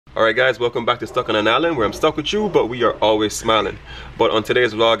Alright guys, welcome back to Stuck on an Island, where I'm stuck with you, but we are always smiling. But on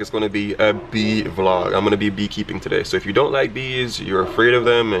today's vlog, it's going to be a bee vlog. I'm going to be beekeeping today. So if you don't like bees, you're afraid of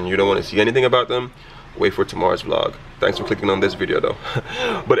them, and you don't want to see anything about them, wait for tomorrow's vlog. Thanks for clicking on this video though.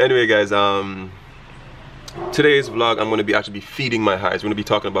 But anyway guys, today's vlog I'm going to be actually feeding my hives. We're going to be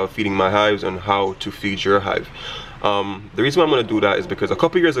talking about feeding my hives and how to feed your hive. The reason why I'm going to do that is because a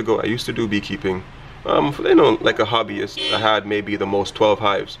couple years ago I used to do beekeeping. You know, like a hobbyist. I had maybe the most 12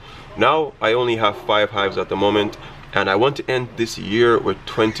 hives. Now I only have 5 hives at the moment, and I want to end this year with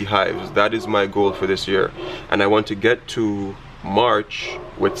 20 hives. That is my goal for this year, and I want to get to March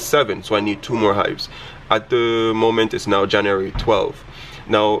with 7, so I need 2 more hives. At the moment it's now January 12.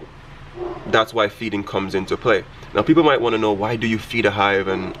 Now that's why feeding comes into play. Now people might want to know, why do you feed a hive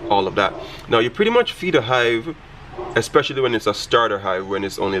and all of that? Now you pretty much feed a hive, especially when it's a starter hive, when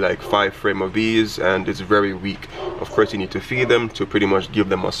it's only like 5 frame of bees and it's very weak. Of course you need to feed them to pretty much give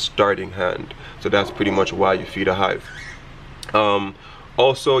them a starting hand. So that's pretty much why you feed a hive.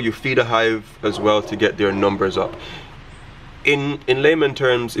 Also you feed a hive as well to get their numbers up. In layman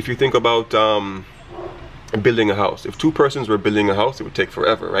terms, if you think about building a house, if 2 persons were building a house, it would take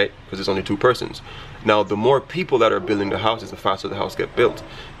forever, right? Because it's only 2 persons. Now the more people that are building the houses, the faster the house gets built.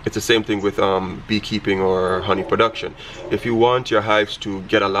 It's the same thing with beekeeping or honey production. If you want your hives to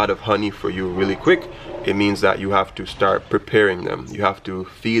get a lot of honey for you really quick, it means that you have to start preparing them. You have to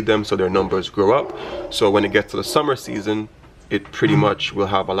feed them so their numbers grow up. So when it gets to the summer season, it pretty much will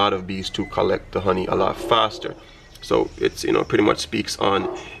have a lot of bees to collect the honey a lot faster. So it's, you know, pretty much speaks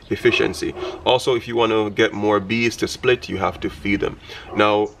on efficiency. Also, if you want to get more bees to split, you have to feed them.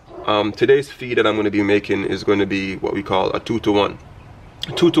 Now today's feed that I'm going to be making is going to be what we call a 2-to-1.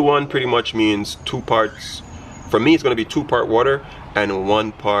 2-to-1 pretty much means 2 parts. For me it's going to be 2 part water and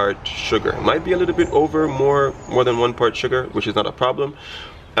 1 part sugar. It might be a little bit over more than 1 part sugar, which is not a problem.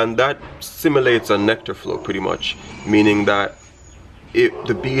 And that simulates a nectar flow pretty much, meaning that if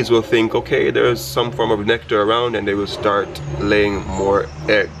the bees will think, okay, there's some form of nectar around, and they will start laying more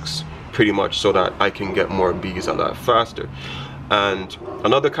eggs pretty much, so that I can get more bees a lot faster. And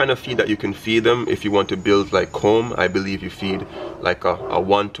another kind of feed that you can feed them, if you want to build like comb, I believe you feed like a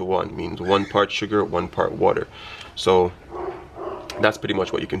 1-to-1, means 1 part sugar, 1 part water. So that's pretty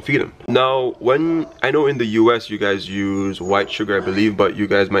much what you can feed them. Now, when I know in the US you guys use white sugar, I believe, but you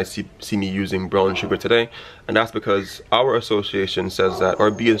guys might see me using brown sugar today, and that's because our association says that,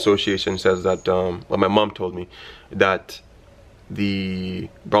 our bee association says that, well, my mom told me that the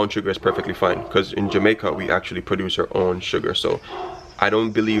brown sugar is perfectly fine, because in Jamaica we actually produce our own sugar. So I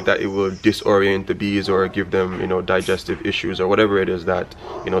don't believe that it will disorient the bees or give them, you know, digestive issues or whatever it is that,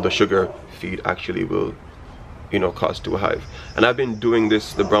 you know, the sugar feed actually will, you know, cause to a hive. And I've been doing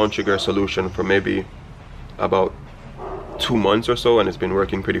this, the brown sugar solution, for maybe about 2 months or so, and it's been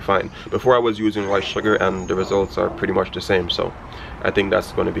working pretty fine. Before I was using white sugar, and the results are pretty much the same, so I think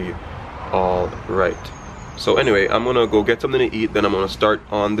that's going to be all right. So anyway, I'm gonna go get something to eat, then I'm gonna start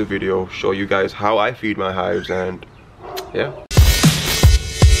on the video, show you guys how I feed my hives, and yeah.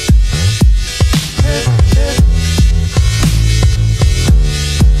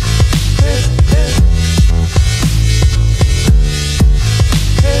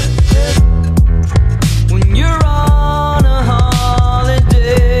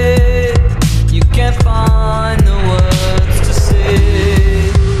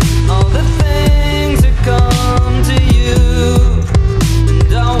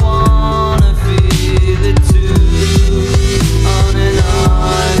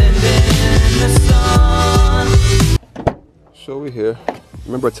 So we're here.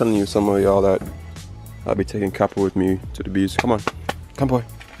 Remember telling you, some of y'all, that I'll be taking Capo with me to the bees. Come on. Come, boy.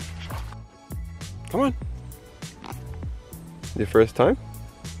 Come on. Your first time?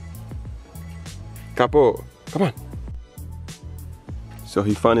 Capo, come on. So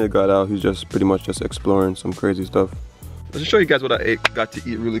he finally got out. He's just pretty much just exploring some crazy stuff. Let's show you guys what I got to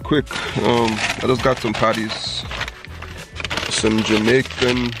eat really quick. I just got some patties. Some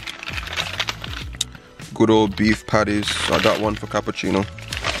Jamaican good old beef patties. So I got one for Cappuccino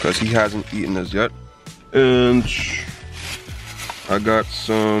because he hasn't eaten as yet. And I got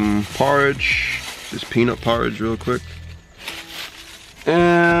some porridge, just peanut porridge real quick.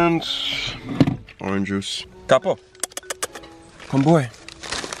 And orange juice. Capo, come boy.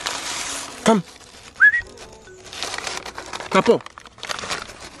 Come. Capo.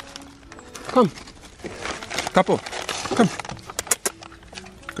 Come. Capo, come.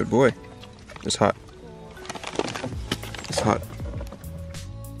 Good boy. It's hot. It's hot.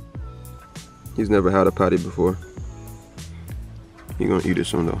 He's never had a patty before. He's gonna eat it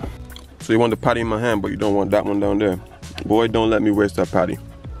soon though. So you want the patty in my hand, but you don't want that one down there. Boy, don't let me waste that patty.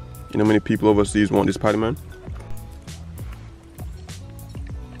 You know how many people overseas want this patty, man?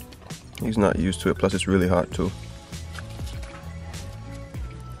 He's not used to it, plus it's really hot too.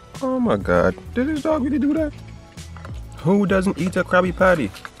 Oh my god, did this dog really do that? Who doesn't eat a Krabby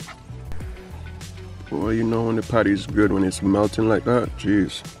Patty? Well, you know when the patty is good when it's melting like that.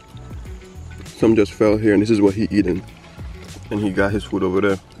 Jeez. Some just fell here and this is what he eating. And he got his food over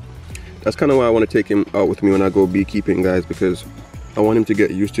there. That's kind of why I want to take him out with me when I go beekeeping, guys, because I want him to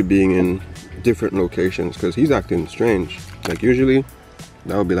get used to being in different locations, because he's acting strange. Like usually,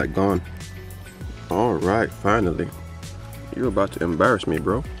 that would be like gone. All right, finally. You're about to embarrass me,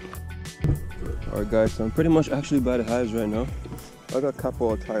 bro. All right, guys, so I'm pretty much actually by the hives right now. I got Capo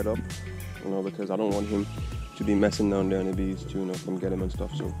all tied up, you know, because I don't want him to be messing down there in the bees to, you know, come get him and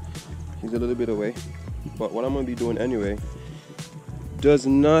stuff. So he's a little bit away. But what I'm gonna be doing anyway does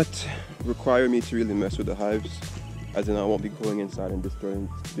not require me to really mess with the hives, as in I won't be going inside and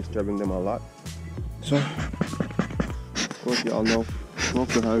disturbing them a lot. So, of course, y'all know, smoke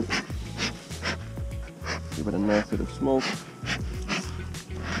the hive. Give it a nice bit of smoke.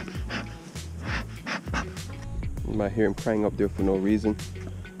 You might hear him crying up there for no reason,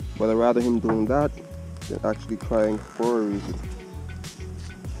 but I'd rather him doing that than actually crying for a reason.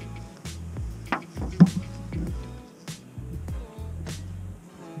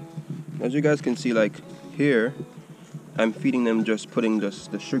 As you guys can see, like here, I'm feeding them, just putting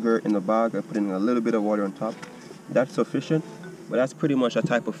just the sugar in the bag and putting a little bit of water on top. That's sufficient, but that's pretty much a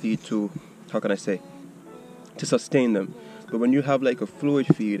type of feed to, how can I say, to sustain them. But when you have like a fluid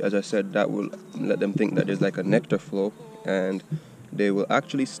feed, as I said, that will let them think that there's like a nectar flow, and they will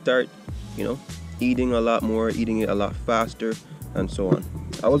actually start, you know, eating a lot more, eating it a lot faster, and so on.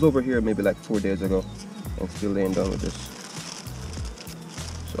 I was over here maybe like 4 days ago and still laying down with this.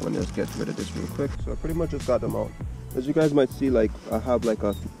 So let me just get rid of this real quick. So I pretty much just got them out. As you guys might see, like I have like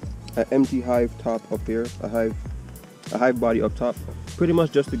an empty hive top up here, a hive body up top, pretty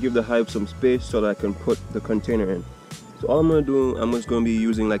much just to give the hive some space so that I can put the container in. So all I'm gonna do, I'm just gonna be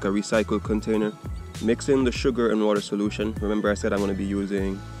using like a recycled container, mix in the sugar and water solution. Remember I said I'm gonna be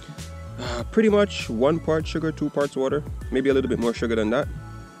using pretty much 1 part sugar, 2 parts water, maybe a little bit more sugar than that.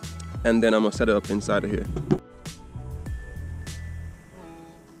 And then I'm gonna set it up inside of here.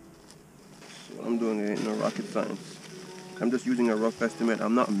 So I'm doing it in no rocket science. I'm just using a rough estimate.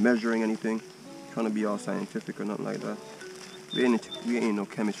 I'm not measuring anything, trying to be all scientific or nothing like that. We ain't in no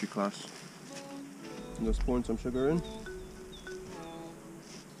chemistry class. I'm just pouring some sugar in.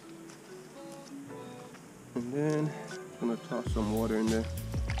 And then I'm gonna toss some water in there.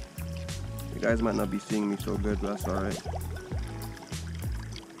 You guys might not be seeing me so good, but that's alright.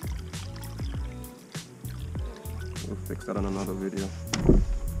 We'll fix that on another video.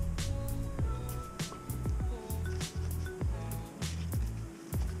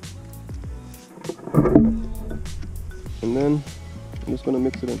 And then I'm just gonna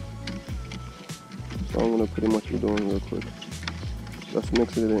mix it in. So I'm gonna pretty much be doing real quick. Just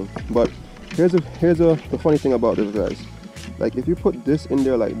mixing it in. But here's the funny thing about this, guys. Like if you put this in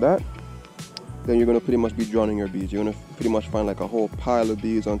there like that, then you're gonna pretty much be drowning your bees. You're gonna pretty much find like a whole pile of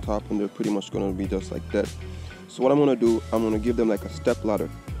bees on top, and they're pretty much gonna be just like that. So what I'm gonna do, I'm gonna give them like a step ladder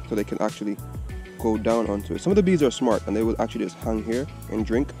so they can actually go down onto it. Some of the bees are smart and they will actually just hang here and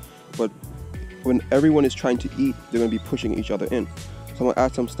drink, but when everyone is trying to eat, they're gonna be pushing each other in. So I'm gonna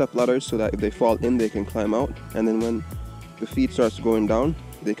add some step ladders so that if they fall in, they can climb out, and then when the feed starts going down,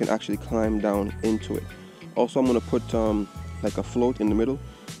 they can actually climb down into it. Also, I'm gonna put like a float in the middle,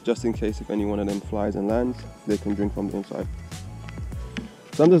 just in case if any one of them flies and lands, they can drink from the inside.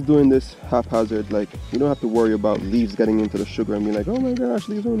 So I'm just doing this haphazard. Like you don't have to worry about leaves getting into the sugar and be like, oh my gosh,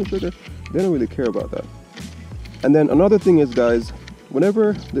 leaves are in the sugar. They don't really care about that. And then another thing is, guys,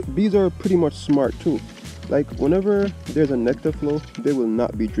 whenever the bees are pretty much smart too. Like whenever there's a nectar flow, they will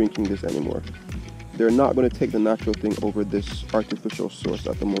not be drinking this anymore. They're not going to take the natural thing over this artificial source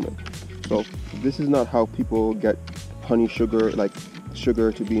at the moment. So this is not how people get honey sugar, like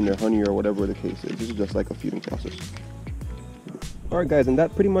sugar to be in their honey or whatever the case is. This is just like a feeding process. Alright guys, and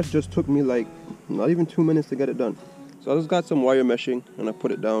that pretty much just took me like not even 2 minutes to get it done. So I just got some wire meshing and I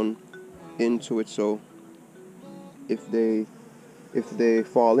put it down into it, so if they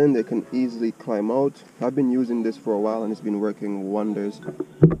fall in, they can easily climb out. I've been using this for a while and it's been working wonders.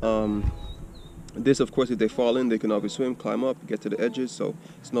 This, of course, if they fall in, they can obviously swim, climb up, get to the edges, so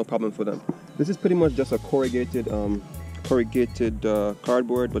it's no problem for them. This is pretty much just a corrugated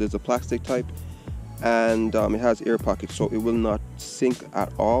cardboard, but it's a plastic type, and it has air pockets, so it will not sink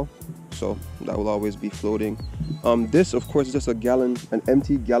at all. So that will always be floating. This, of course, is just an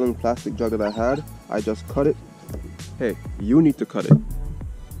empty gallon plastic jug that I had. I just cut it. Hey, you need to cut it.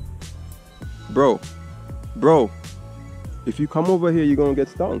 Bro, if you come over here, you're gonna get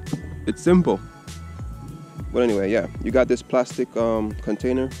stung. It's simple. But anyway, yeah, you got this plastic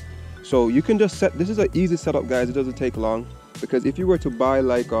container. So you can just set, this is an easy setup, guys. It doesn't take long. Because if you were to buy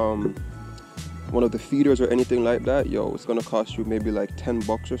like one of the feeders or anything like that, yo, it's gonna cost you maybe like 10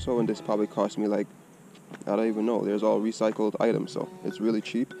 bucks or so. And this probably cost me like, I don't even know. There's all recycled items, so it's really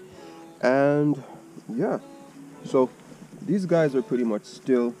cheap. And yeah, so these guys are pretty much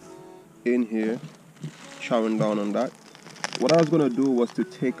still in here, chowing down on that. What I was gonna do was to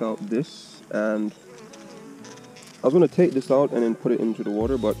take out this, and I was gonna take this out and then put it into the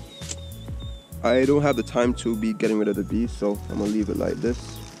water, but I don't have the time to be getting rid of the bees, so I'm gonna leave it like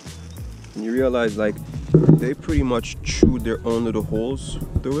this. And you realize like they pretty much chewed their own little holes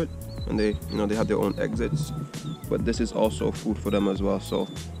through it, and they, you know, they have their own exits. But this is also food for them as well. So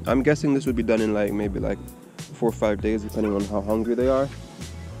I'm guessing this would be done in like maybe like 4 or 5 days, depending on how hungry they are.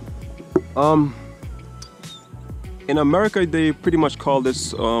 In America, they pretty much call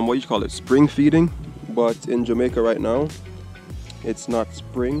this what you call it, spring feeding. But in Jamaica right now, it's not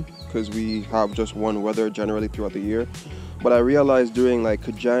spring because we have just one weather generally throughout the year. But I realized during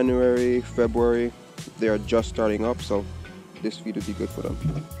like January, February, they are just starting up, so this feed would be good for them.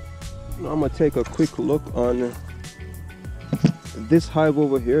 Now I'm gonna take a quick look on this hive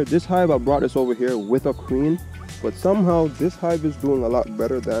over here. This hive, I brought this over here with a queen, but somehow this hive is doing a lot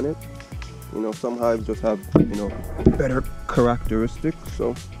better than it. You know, some hives just have, you know, better characteristics,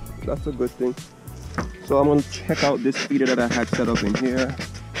 so that's a good thing. So I'm gonna check out this feeder that I had set up in here.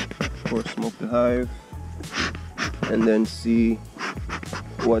 Of course, smoke the hive and then see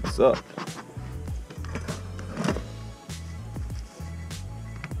what's up.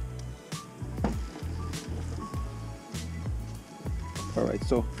 Alright,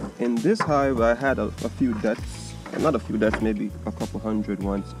 so in this hive I had a few deaths, not a few deaths, maybe a couple hundred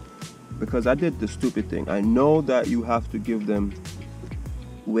ones, because I did the stupid thing. I know that you have to give them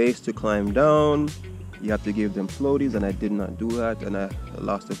ways to climb down, you have to give them floaties, and I did not do that, and I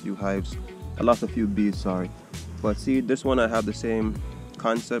lost a few hives. I lost a few bees, sorry. But see, this one I have the same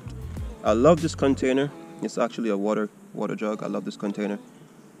concept. I love this container. It's actually a water jug. I love this container,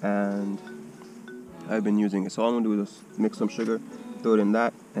 and I've been using it. So all I'm gonna do is mix some sugar, throw it in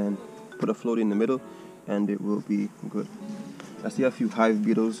that, and put a floaty in the middle, and it will be good. I see a few hive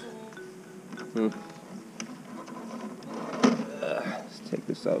beetles. Let's take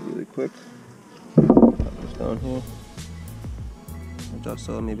this out really quick. Put this down here. I just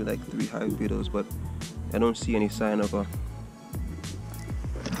saw maybe like 3 hive beetles, but I don't see any sign of a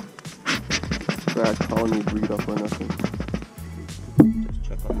bad colony breed up or nothing. Just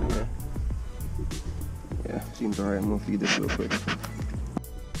check on here. Yeah, seems alright. I'm gonna feed this real quick.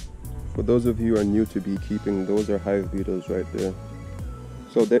 For those of you who are new to beekeeping, those are hive beetles right there.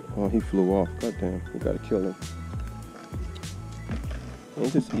 So they, oh, he flew off. God damn, you gotta kill him. And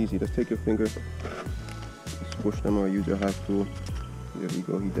it's just easy. Just take your finger, just push them, or use your hive tool. There we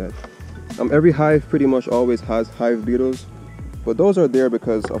go, he dead. Every hive pretty much always has hive beetles, but those are there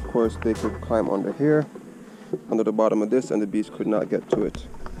because, of course, they could climb under here, under the bottom of this, and the bees could not get to it.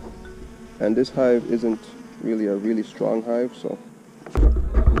 And this hive isn't really a really strong hive, so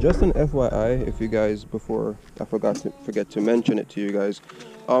just an FYI, if you guys, before I forget to mention it to you guys,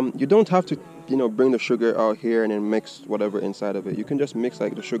 you don't have to, you know, bring the sugar out here and then mix whatever inside of it. You can just mix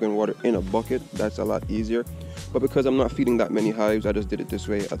like the sugar and water in a bucket. That's a lot easier. But because I'm not feeding that many hives, I just did it this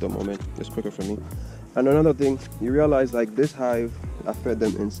way at the moment. It's quicker for me. And another thing, you realize like this hive, I fed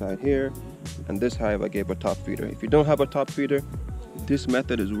them inside here, and this hive I gave a top feeder. If you don't have a top feeder, this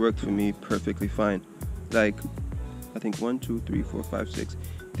method has worked for me perfectly fine. Like, I think 1, 2, 3, 4, 5, 6.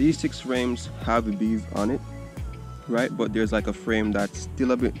 These 6 frames have bees on it, right? But there's like a frame that's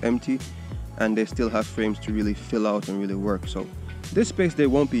still a bit empty, and they still have frames to really fill out and really work. So this space they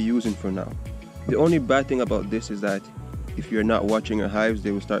won't be using for now. The only bad thing about this is that if you're not watching your hives,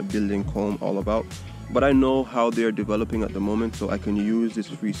 they will start building comb all about. But I know how they're developing at the moment, so I can use this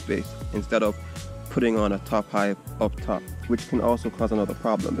free space instead of putting on a top hive up top, which can also cause another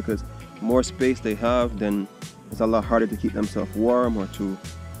problem, because more space they have, then it's a lot harder to keep themselves warm, or to,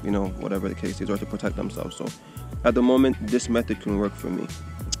 you know, whatever the case is, or to protect themselves. So at the moment, this method can work for me.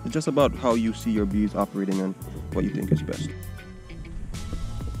 It's just about how you see your bees operating and what you think is best.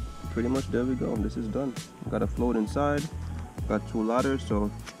 Pretty much there we go. This is done. Got a float inside, got 2 ladders,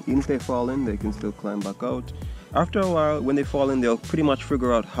 so even if they fall in, they can still climb back out. After a while, when they fall in, they'll pretty much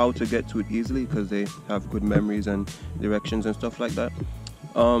figure out how to get to it easily because they have good memories and directions and stuff like that.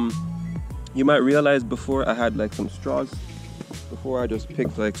 You might realize before I had like some straws. Before I just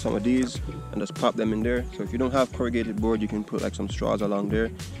picked like some of these and just pop them in there. So if you don't have corrugated board, you can put like some straws along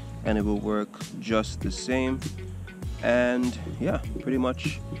there, and it will work just the same. And yeah, pretty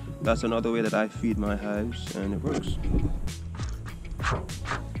much that's another way that I feed my hives, and it works.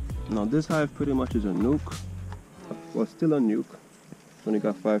 Now this hive pretty much is a nuke. Well, still a nuke. It's only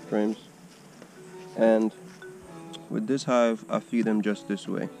got 5 frames. And with this hive, I feed them just this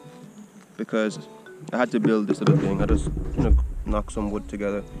way, because I had to build this little thing. I just knock some wood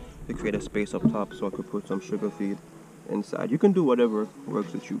together to create a space up top so I could put some sugar feed inside. You can do whatever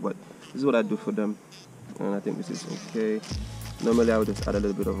works with you, but this is what I do for them, and I think this is okay. Normally I would just add a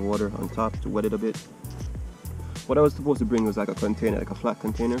little bit of water on top to wet it a bit. What I was supposed to bring was like a container, like a flat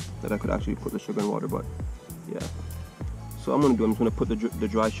container that I could actually put the sugar and water, but yeah. So I'm just gonna put the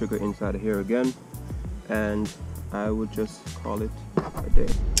dry sugar inside of here again, and I would just call it a day.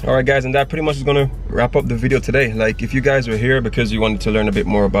 Alright guys, and that pretty much is gonna wrap up the video today. Like, if you guys were here because you wanted to learn a bit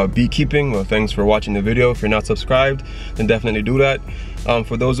more about beekeeping, well, thanks for watching the video. If you're not subscribed, then definitely do that.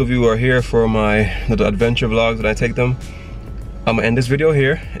 For those of you who are here for my little adventure vlogs that I take them, I'm gonna end this video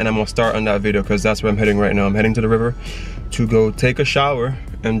here, and I'm gonna start on that video because that's where I'm heading right now. I'm heading to the river to go take a shower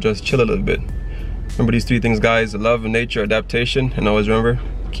and just chill a little bit. Remember these 3 things, guys: love, nature, adaptation, and always remember,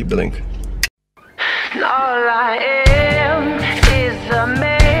 keep the link. No lie.